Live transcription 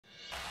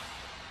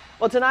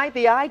Well, tonight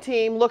the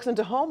I-Team looks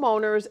into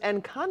homeowners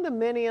and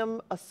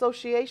condominium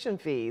association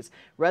fees.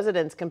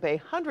 Residents can pay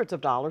hundreds of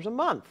dollars a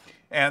month.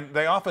 And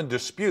they often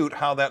dispute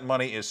how that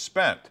money is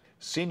spent.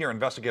 Senior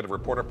investigative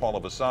reporter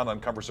Paula Vasan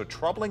uncovers a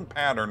troubling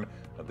pattern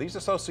of these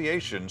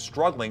associations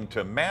struggling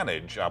to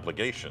manage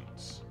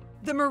obligations.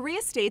 The Marie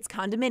Estates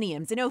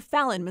condominiums in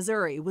O'Fallon,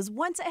 Missouri was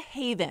once a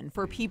haven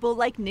for people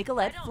like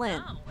Nicolette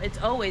Flynn.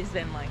 It's always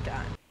been like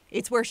that.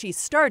 It's where she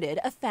started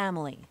a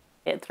family.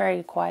 It's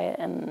very quiet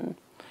and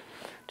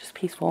just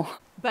peaceful.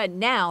 But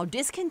now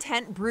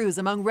discontent brews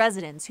among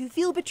residents who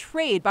feel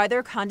betrayed by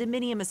their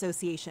condominium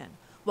association,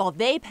 while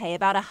they pay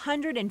about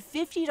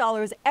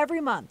 $150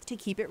 every month to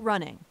keep it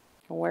running.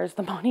 Where's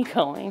the money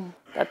going?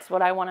 That's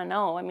what I want to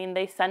know. I mean,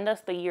 they send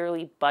us the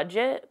yearly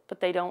budget, but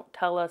they don't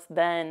tell us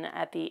then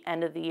at the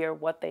end of the year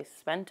what they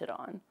spent it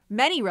on.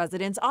 Many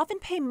residents often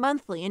pay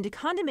monthly into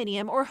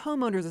condominium or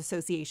homeowners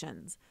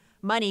associations.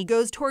 Money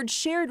goes towards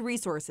shared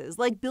resources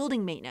like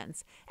building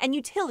maintenance and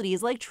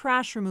utilities like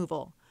trash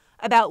removal.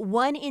 About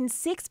 1 in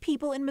 6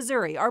 people in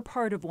Missouri are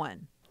part of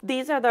one.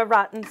 These are the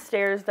rotten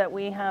stairs that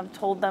we have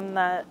told them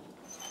that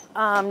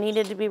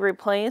needed to be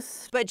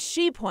replaced. But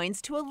she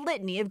points to a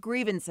litany of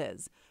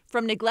grievances,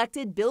 from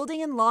neglected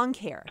building and lawn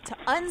care to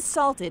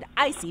unsalted,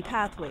 icy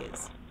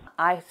pathways.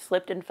 I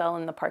slipped and fell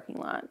in the parking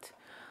lot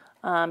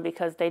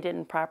because they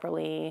didn't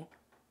properly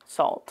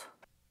salt.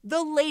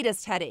 The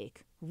latest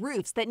headache,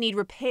 roofs that need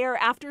repair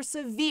after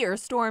severe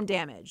storm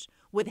damage,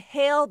 with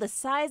hail the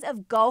size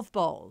of golf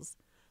balls.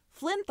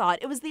 Flynn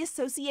thought it was the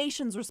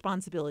association's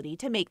responsibility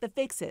to make the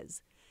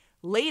fixes.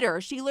 Later,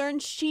 she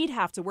learned she'd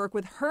have to work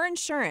with her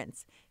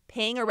insurance,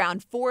 paying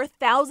around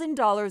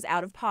 $4,000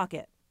 out of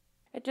pocket.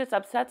 It just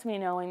upsets me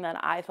knowing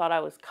that I thought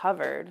I was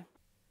covered.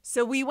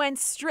 So we went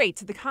straight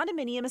to the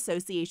Condominium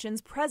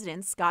Association's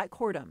president, Scott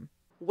Cordum.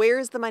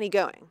 Where's the money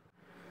going?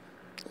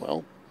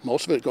 Well,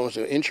 most of it goes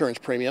to insurance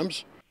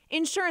premiums.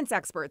 Insurance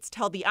experts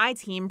tell the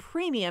I-Team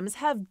premiums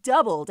have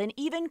doubled and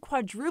even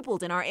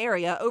quadrupled in our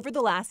area over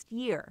the last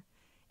year.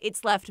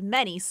 It's left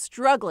many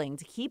struggling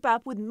to keep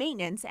up with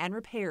maintenance and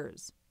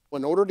repairs.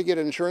 In order to get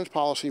an insurance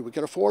policy we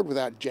could afford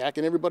without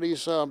jacking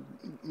everybody's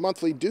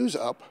monthly dues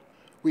up,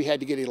 we had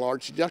to get a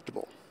large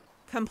deductible.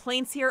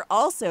 Complaints here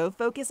also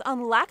focus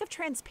on lack of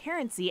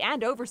transparency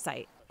and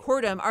oversight.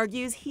 Cordum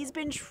argues he's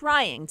been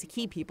trying to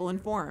keep people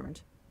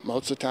informed.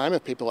 Most of the time,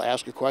 if people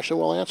ask a question,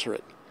 we'll answer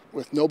it.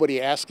 With nobody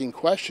asking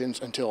questions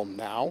until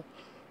now,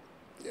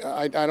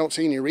 I don't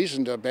see any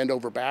reason to bend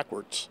over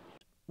backwards.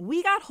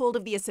 We got hold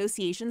of the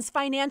association's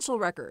financial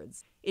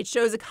records. It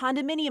shows a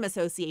condominium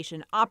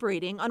association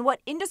operating on what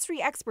industry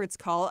experts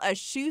call a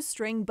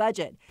shoestring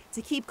budget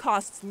to keep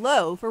costs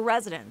low for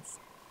residents.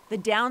 The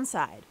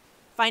downside,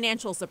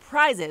 financial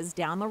surprises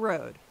down the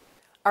road.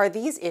 Are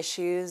these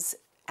issues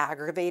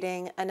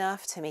aggravating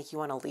enough to make you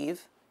want to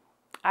leave?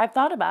 I've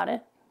thought about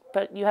it,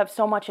 but you have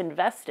so much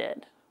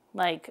invested.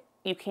 Like,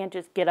 you can't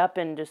just get up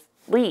and just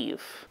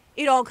leave.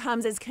 It all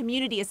comes as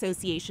community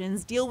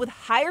associations deal with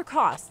higher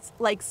costs,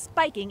 like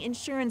spiking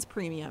insurance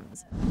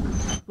premiums,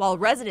 while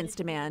residents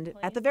demand,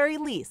 at the very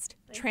least,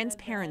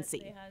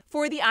 transparency.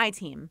 For the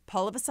I-Team,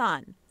 Paula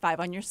Vasan, 5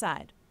 on your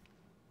side.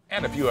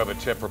 And if you have a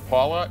tip for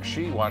Paula,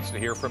 she wants to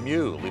hear from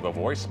you. Leave a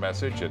voice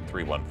message at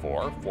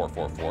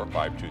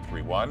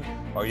 314-444-5231,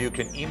 or you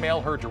can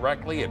email her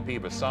directly at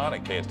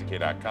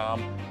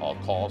pvasan@ksdk.com. All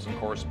calls and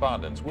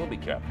correspondence will be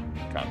kept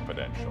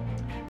confidential.